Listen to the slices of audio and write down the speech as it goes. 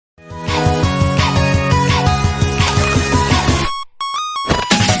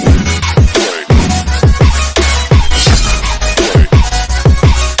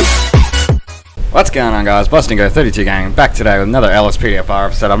going on, guys? Bustingo 32 gang back today with another LSPDFR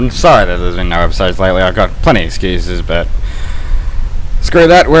episode. I'm sorry that there's been no episodes lately. I've got plenty of excuses, but screw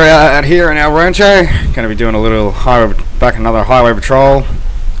that. We're out here in El Rancho. Going to be doing a little another highway patrol.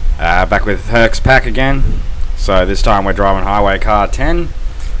 Back with Herc's pack again. So this time we're driving Highway Car 10,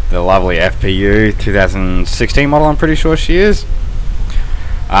 the lovely FPU 2016 model. I'm pretty sure she is.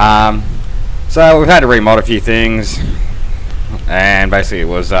 So we've had to remod a few things, and basically it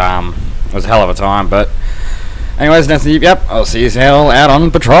was a hell of a time. But anyways, that's the yep. I'll see you hell out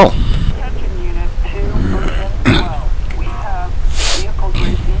on patrol. Attention Unit 2 and 12. We have vehicles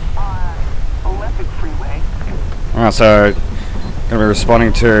racing on Olympic Freeway. Alright, so going to be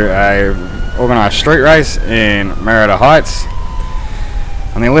responding to a organised street race in Merida Heights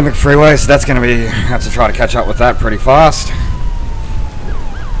on the Olympic Freeway. So that's going to be have to try to catch up with that pretty fast.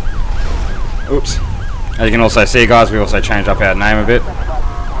 Oops. As you can also see, guys, we also changed up our name a bit.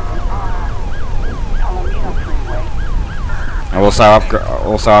 I also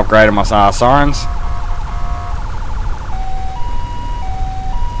upgraded my sirens.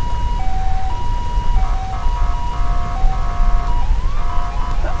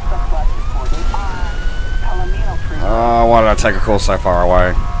 Why did I take a call so far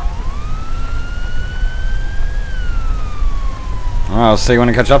away? I'll see when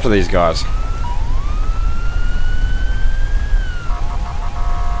I catch up to these guys.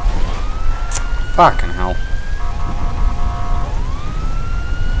 Fucking hell.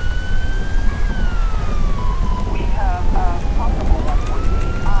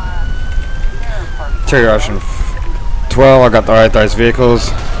 Cherry Ocean 12, I got those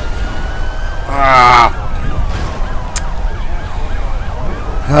vehicles.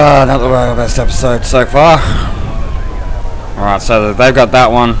 Not the best episode so far. Alright, so they've got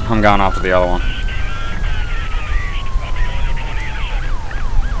that one, I'm going after the other one.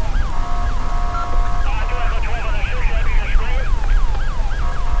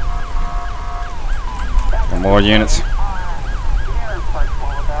 More units.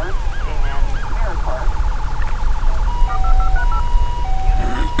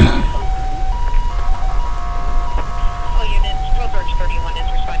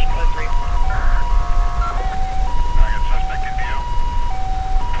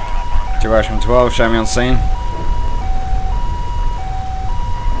 Duration 12, show me on scene.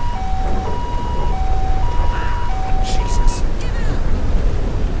 Jesus.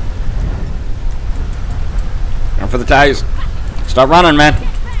 Going for the tags. Stop running, man.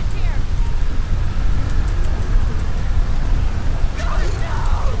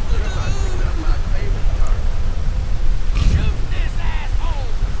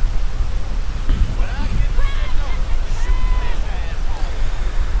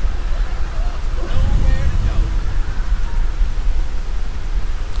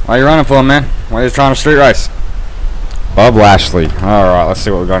 What are you running for, man? Why are you trying to street race? Bob Lashley. Alright, let's see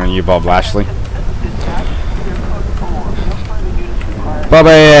what we got on you, Bob Lashley. Bobby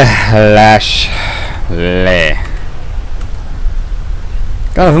Lashley.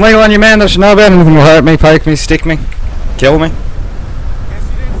 Got anything legal on you, man? That should know about. Anything will hurt me, poke me, stick me, kill me?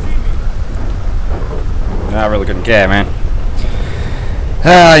 No, I really couldn't care, man.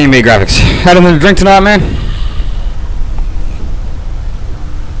 You and me graphics. Had anything to drink tonight, man?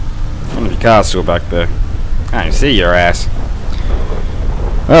 Car's still back there. I can't even see your ass.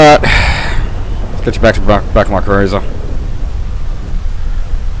 Alright. Let's get you back to back of my cruiser.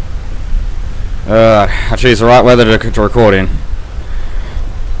 I choose the right weather to record in.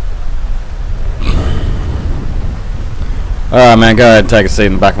 Alright, man, go ahead and take a seat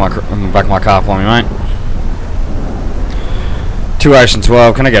in the back of my car for me, mate. 2 Ocean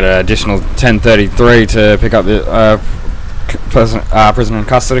 12, can I get an additional 1033 to pick up the prisoner in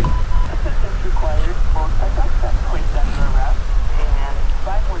custody?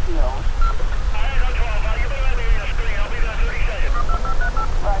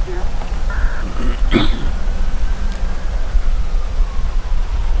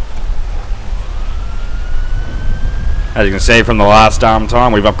 As you can see from the last time,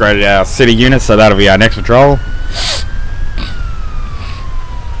 we've upgraded our city units, so that'll be our next patrol.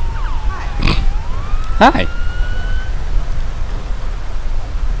 Hi.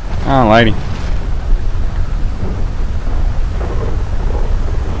 Oh, lady.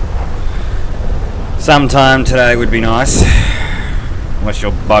 Sometime today would be nice, unless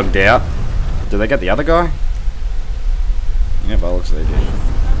you're bugged out. Did they get the other guy? Yep, that looks like they did.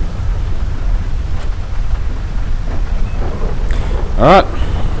 Alright,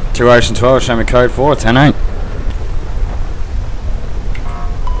 2 Ocean 12, show me code 4, 10-8.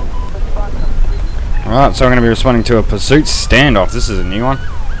 Alright, so we're going to be responding to a pursuit standoff. This is a new one.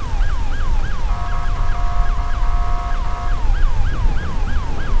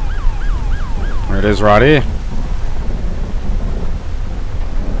 it is right here.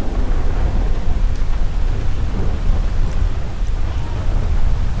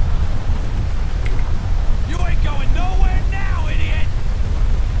 You ain't going nowhere now, idiot!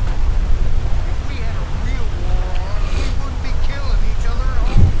 If we had a real war on, we wouldn't be killing each other at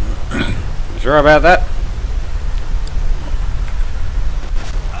home. Sure about that?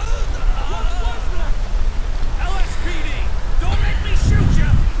 LSPD! Don't make me shoot you!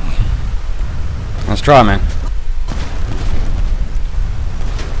 Let's try, man.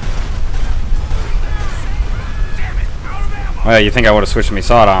 Damn it! Out of ammo! Well, you think I would have switched my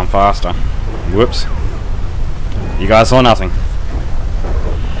sidearm faster. Whoops. You guys saw nothing.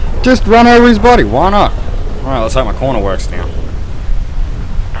 Just run over his body, why not? Alright, let's hope my corner works now.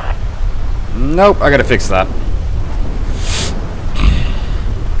 Nope, I gotta fix that.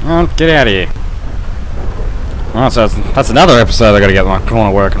 Oh, get out of here. Alright, so that's another episode I gotta get my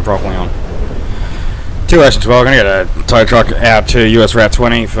corner working properly on. 2 Ocean 12, gonna get a tow truck out to US Route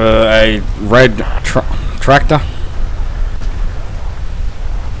 20 for a red tractor.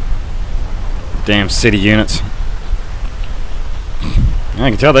 Damn city units. I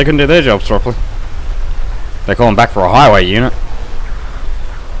can tell they couldn't do their jobs properly. They call them back for a highway unit.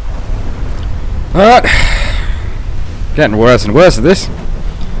 Alright. Getting worse and worse at this.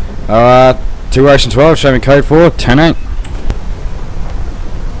 2 Ocean 12, show me code 4, 10-8.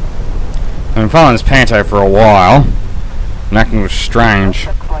 I've been following this Panto for a while. And acting was strange.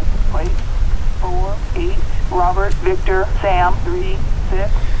 Plate 4-8 Robert Victor Sam 3-6.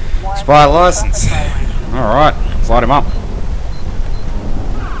 Spy license. Alright, let's light him up.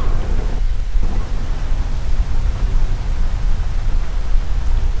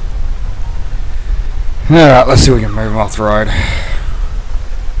 Alright, let's see if we can move him off the road.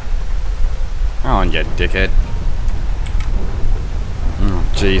 Oh, and you dickhead. Oh,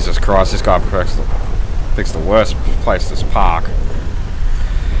 Jesus Christ, this guy picks the worst place to park.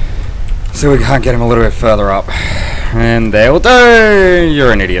 So we can't get him a little bit further up. And there we'll do!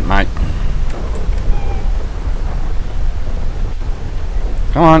 You're an idiot, mate.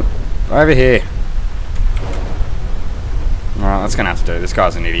 Come on, over here. Alright, that's gonna have to do. This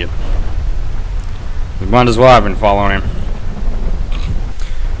guy's an idiot. He wonders why I've been following him.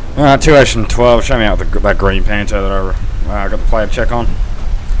 Alright, 2 Ocean 12, show me out that green Panto that I got the player check on.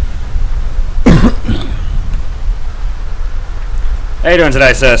 How you doing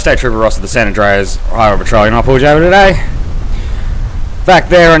today, sir? State Trooper Ross of the San Andreas Highway Patrol. You know I pulled you over today? Back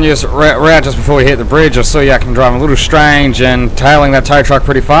there on your route just before we hit the bridge, I saw you acting driving a little strange and tailing that tow truck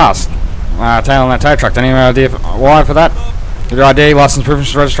pretty fast. Tailing that tow truck. Any idea why for that? Your ID, license, proof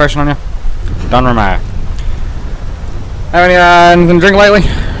of registration on you? Done, Romeo. Have any anything to drink lately?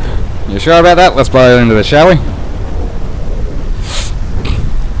 You sure about that? Let's blow into this, shall we?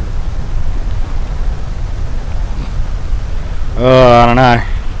 Oh, I don't know.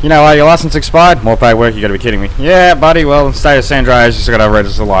 You know why your license expired? More paid work, you gotta be kidding me. Yeah, buddy, well, in the state of San Andreas, you just gotta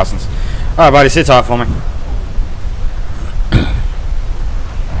register the license. Alright, buddy, sit tight for me.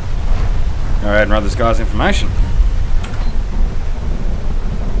 Go ahead and run this guy's information.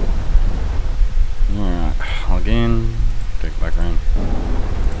 Alright, log in. Take it back around.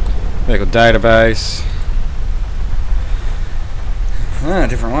 Vehicle database.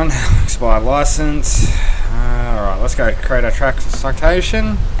 Different one. Expired license. Alright, let's go create a track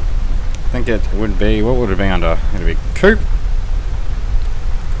citation. I think it would be, what would it be under? It would be coupe.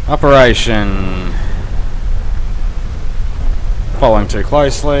 Operation. Following too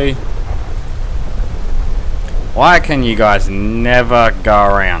closely. Why can you guys never go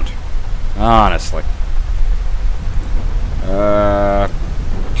around? Honestly.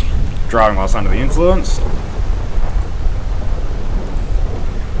 Driving whilst under the influence.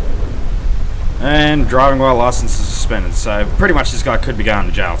 And driving while license is suspended. So pretty much this guy could be going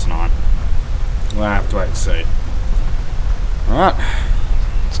to jail tonight. We'll have to wait and see. Alright.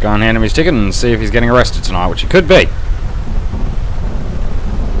 Let's go and hand him his ticket and see if he's getting arrested tonight, which he could be.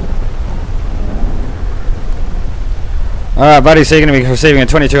 Alright, buddy, so you're going to be receiving a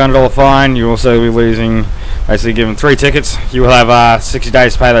 $2,200 fine. You'll also be losing, basically given 3 tickets. You will have 60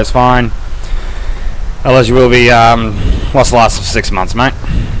 days to pay those fine. Otherwise you will be lost the license for 6 months, mate.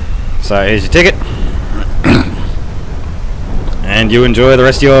 So here's your ticket. And you enjoy the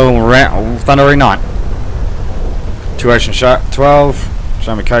rest of your thundery night. 2 Ocean 12,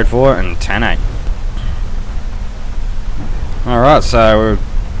 show me code 4 and 10-8. Alright, so we're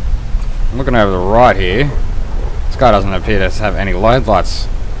looking over the right here. This guy doesn't appear to have any headlights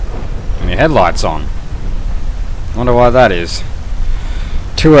on. Wonder why that is.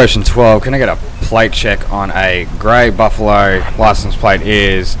 2 Ocean 12, can I get a plate check on a grey Buffalo? License plate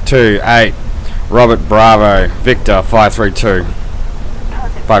is 28 Robert Bravo Victor 532.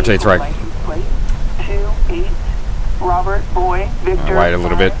 Target 523. vehicle license plate 28 Robert Boy Victor. Wait a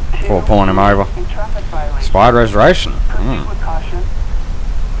little bit before 523 pulling him over. in traffic violation. Expired registration. Proceed with caution.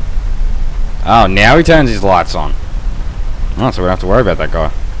 Oh, now he turns his lights on. Oh, so we don't have to worry about that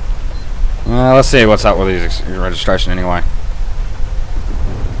guy. Let's see what's up with his registration anyway.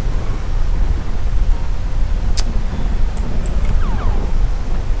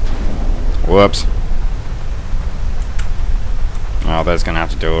 Whoops. Oh, that's gonna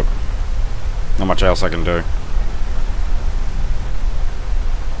have to do it. Not much else I can do.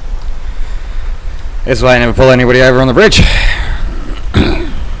 This way I never pull anybody over on the bridge.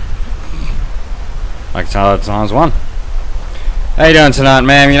 Like times one. How you doing tonight,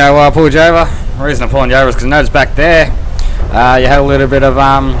 ma'am? You know why I pulled you over? The reason I'm pulling you over is because I noticed back there you had a little bit of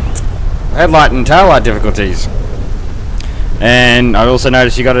headlight and tail light difficulties. And I also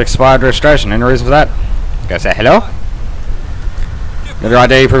noticed you got an expired registration. Any reason for that? Go say hello. Got your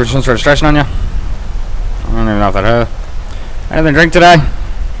ID, proof of insurance, registration on you? I don't even know if that hurt. Anything to drink today?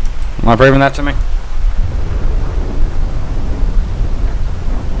 Am I proving that to me?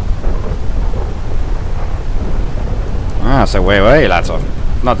 Ah, so where were you, lads?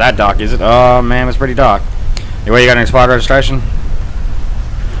 Not that dark, is it? Oh man, it's pretty dark. Where you got an expired registration?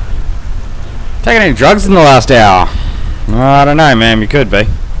 Taking any drugs in the last hour? Oh, I don't know, ma'am. You could be.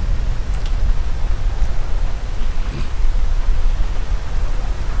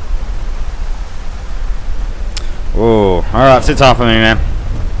 Ooh, alright, sit off of me, man.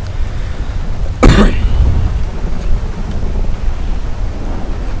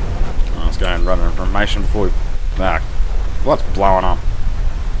 Let's go and run information before we... Ah, what's blowing up?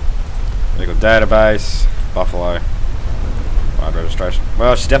 Legal database, Buffalo, expired registration.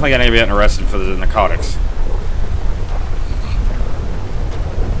 Well, she's definitely going to be getting arrested for the narcotics.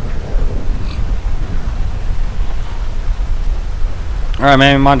 Alright,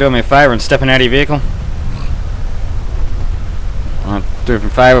 man, you mind doing me a favour and stepping out of your vehicle? Do me a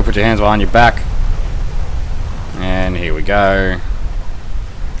favour, put your hands behind your back. And here we go.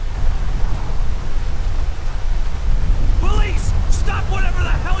 Police! Stop whatever the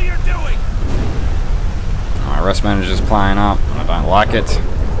hell you're doing! My arrest manager's playing up. I don't like it.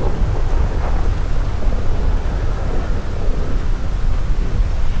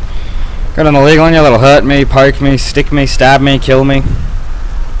 Got an illegal on you that'll hurt me, poke me, stick me, stab me, kill me.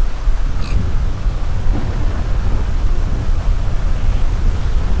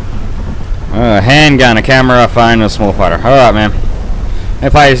 A handgun, a camera, a phone, and a small photo. Alright, man. They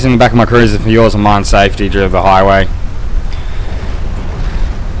place in the back of my cruiser for yours and mine safety due to the highway.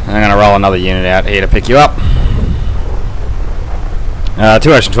 I'm going to roll another unit out here to pick you up.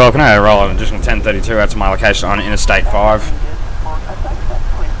 2 Ocean 12, can I roll an additional 1032 out to my location on Interstate 5?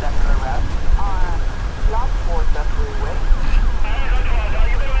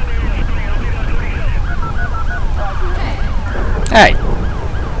 Hey!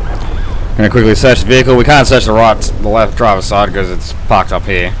 I'm going to quickly search the vehicle. We can't search the left driver's side because it's parked up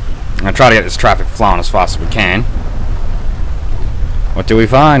here. I'm going to try to get this traffic flowing as fast as we can. What do we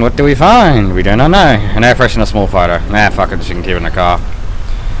find? What do we find? We do not know. An air freshener, small photo. Nah, fuck it. She can keep it in the car.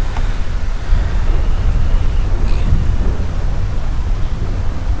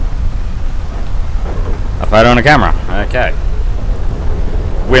 A photo and a camera. Okay.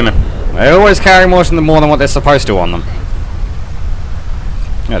 Women. They always carry more than what they're supposed to on them.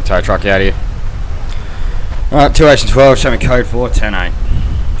 Got a tow truck out here. Alright, 2 Ocean 12, show me code 4, 10-8.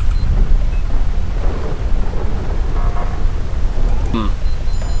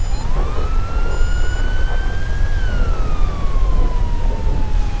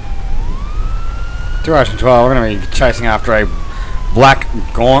 Two Ocean 12, we're going to be chasing after a black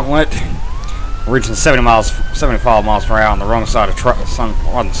gauntlet, reaching 75 miles per hour on the wrong side of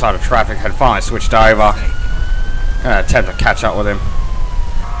traffic. Had finally switched over. Going to attempt to catch up with him.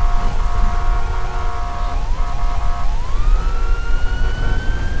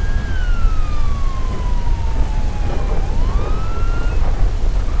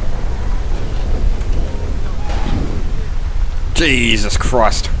 Jesus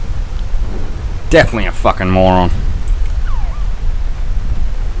Christ. Definitely a fucking moron.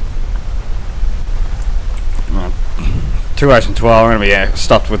 2 Ocean 12, we're going to be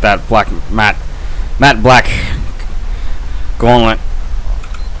stopped with that black matte black gauntlet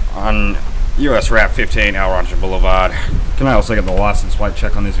on US Route 15, El Rancho Boulevard. Can I also get the license plate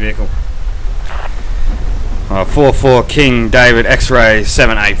check on this vehicle? 44 King David X-Ray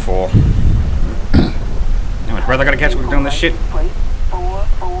 784. How much breath I gotta catch when we're doing this shit?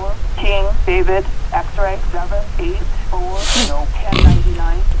 44 King David X-Ray 784 no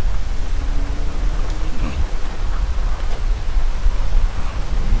 1099.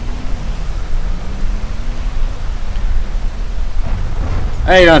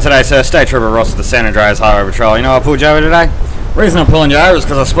 How you doing today, sir? State Trooper Ross of the San Andreas Highway Patrol. You know I pulled you over today? Reason I'm pulling you over is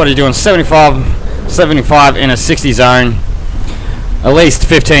because I spotted you doing 75 in a 60 zone. At least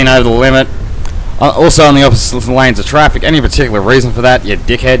 15 over the limit. Also on the opposite lanes of traffic. Any particular reason for that, you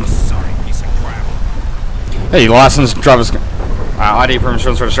dickhead? Sorry, piece of crap. Hey, you licensed driver's ID for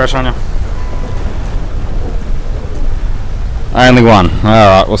insurance registration on you? Only one.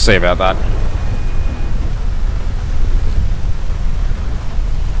 Alright, we'll see about that.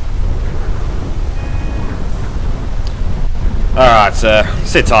 Alright, sir.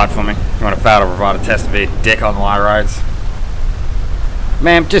 Sit tight for me. You want to fail to provide a test to be a dick on the high roads?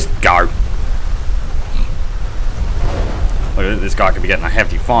 Ma'am, just go. Look, this guy could be getting a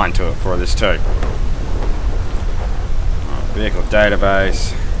hefty fine to it for this too. Vehicle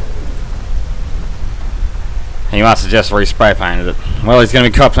database. He must have just re-spray painted it. Well, he's going to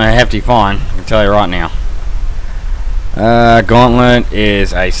be copping a hefty fine, I can tell you right now. Gauntlet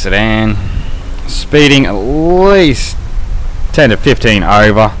is a sedan. Speeding at least 10 to 15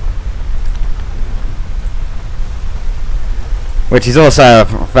 over. Which he's also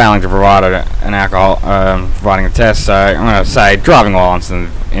failing to provide an alcohol, providing a test, so I'm going to say driving while under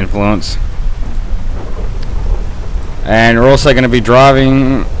influence. And we're also going to be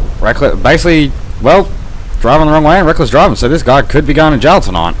driving reckless, basically, well, driving the wrong way and reckless driving, so this guy could be going to jail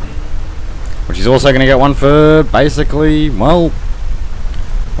tonight. Which he's also going to get one for, basically, well,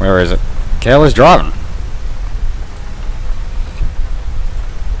 where is it? Careless driving.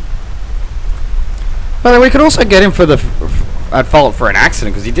 But we could also get him for at fault for an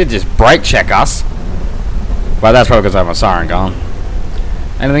accident, because he did just brake check us. But that's probably because I have my siren going.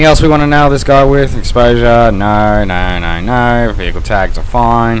 Anything else we want to nail this guy with? Exposure? No, no, no, no. Vehicle tags are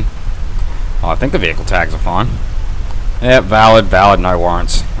fine. Oh, I think the vehicle tags are fine. Yep, valid, no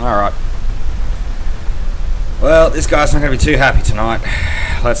warrants. Alright. Well, this guy's not going to be too happy tonight.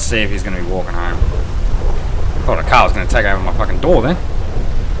 Let's see if he's going to be walking home. I thought a car was going to take over my fucking door then.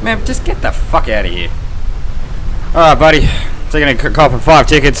 Man, just get the fuck out of here. Alright, buddy. So you're going to cop 5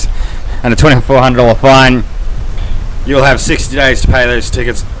 tickets and a $2,400 fine. You'll have 60 days to pay those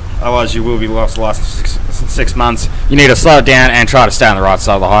tickets. Otherwise, you will be lost the last 6 months. You need to slow it down and try to stay on the right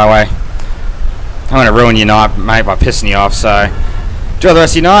side of the highway. I'm going to ruin your night, mate, by pissing you off. So enjoy the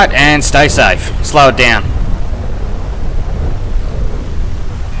rest of your night and stay safe. Slow it down.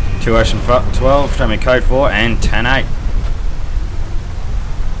 2 Ocean 12, show me code 4 and 10-8.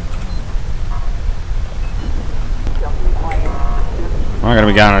 I'm going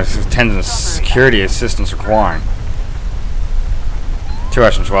to be going to attendant security assistance requiring. 2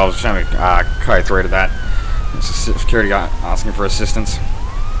 Ocean 12, show me code 3 to that. It's a security guy asking for assistance.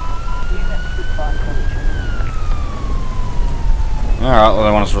 Alright, well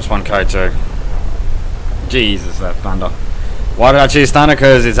they want us to respond code 2. Jesus, that thunder. Why did I choose thunder?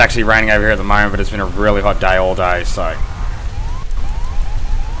 Because it's actually raining over here at the moment, but it's been a really hot day all day, so.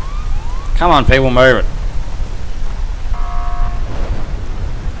 Come on, people, move it.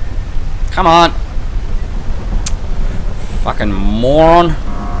 Come on. Fucking moron.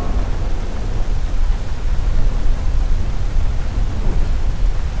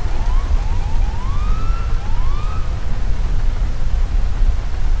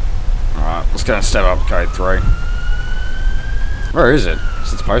 Alright, let's go and step up code 3. Where is it?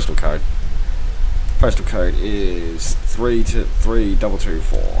 It's its postal code. Postal code is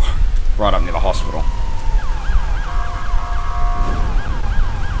 33224. Right up near the hospital.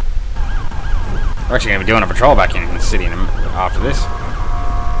 We're actually going to be doing a patrol back in the city after this.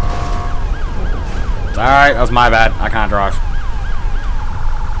 It's alright, that was my bad. I can't drive.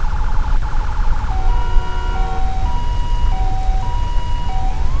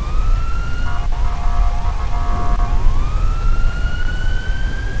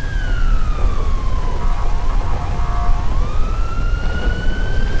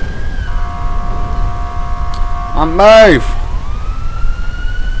 Move!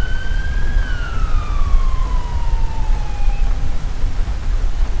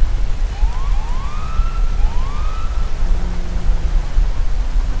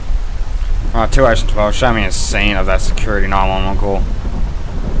 Alright, 2 Ocean 12, show me a scene of that security 911 call.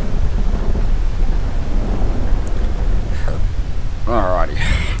 Alrighty.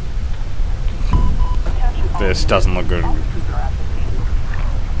 This doesn't look good.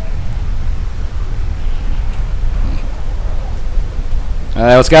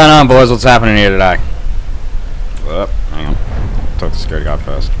 What's going on, boys? What's happening here today? Oh, hang on. Talk to the security guard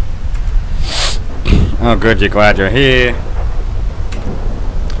first. Oh, good. You're glad you're here.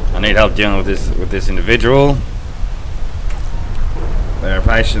 I need help dealing with this individual. They're a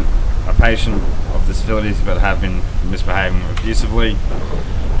patient of of the facilities, but have been misbehaving abusively.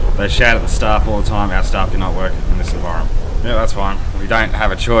 They shout at the staff all the time. Our staff cannot work in this environment. Yeah, that's fine. We don't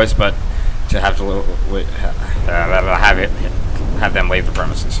have a choice, but to have to have them leave the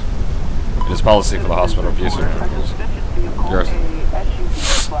premises. It is policy for the hospital abusive. Yours.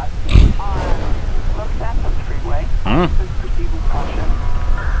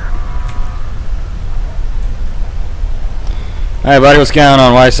 Hey buddy, what's going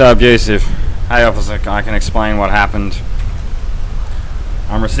on? Why so abusive? Hey officer, I can explain what happened.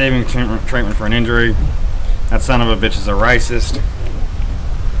 I'm receiving treatment for an injury. That son of a bitch is a racist.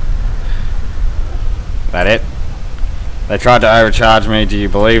 That it? They tried to overcharge me. Do you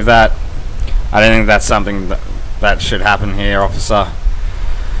believe that? I don't think that's something that should happen here, officer.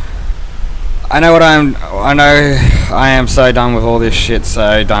 I know I am so done with all this shit,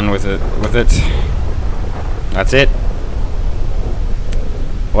 so done with it. That's it.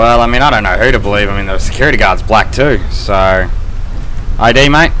 Well, I mean, I don't know who to believe. I mean, the security guard's black too, so... ID,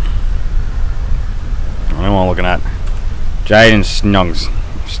 mate? I don't know what I'm looking at. Jaden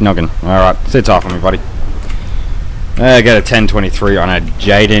Snoggin. Alright, sit off on me, buddy. Get a 1023 on a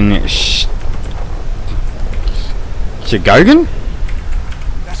Jaden Chigogan?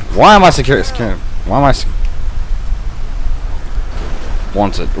 Why am I security? Why am I...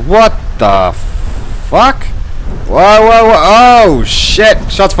 Wanted. What the fuck? Whoa. Oh,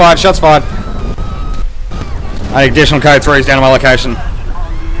 shit. Shots fired. I need additional code 3s down to my location.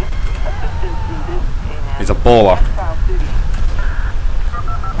 He's a baller.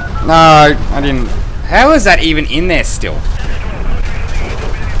 No, I didn't. How is that even in there still?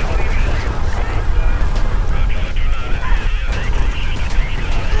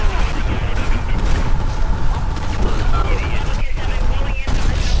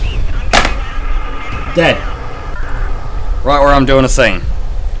 Dead. Right where I'm doing a scene.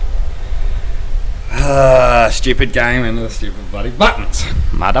 Stupid game and the stupid bloody buttons.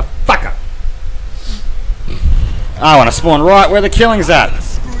 Motherfucker. I want to spawn right where the killing's at.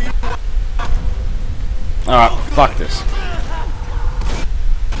 Alright, fuck this.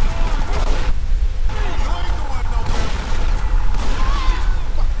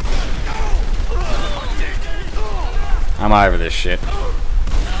 I'm over this shit.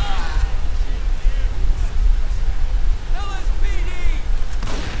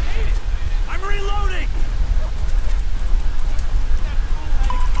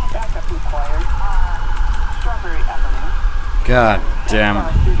 God damn it.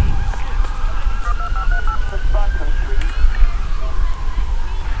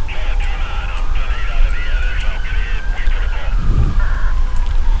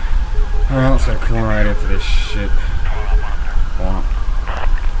 Alright, let's go corner right in for this shit. Corner.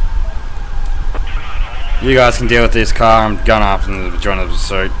 You guys can deal with this car. I'm going off in the joint of the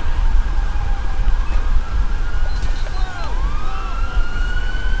pursuit.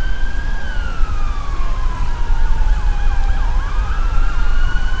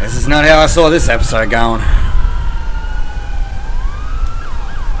 This is not how I saw this episode going.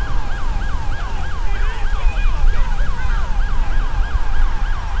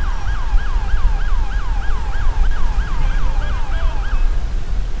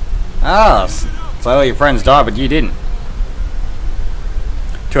 Ah, so all your friends died, but you didn't.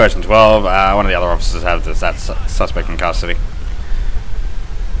 212, one of the other officers has that suspect in custody.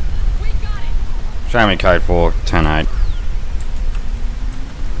 Show me code 410-8.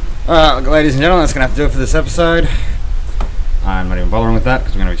 Alright, ladies and gentlemen, that's going to have to do it for this episode. I'm not even bothering with that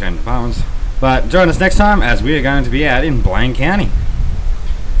because we're going to be changing departments. But join us next time as we are going to be out in Blaine County.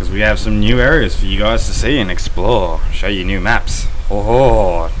 Because we have some new areas for you guys to see and explore. Show you new maps.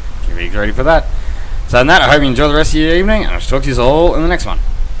 Oh, get ready for that. So on that, I hope you enjoy the rest of your evening and I'll talk to you all in the next one.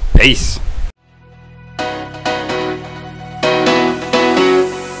 Peace.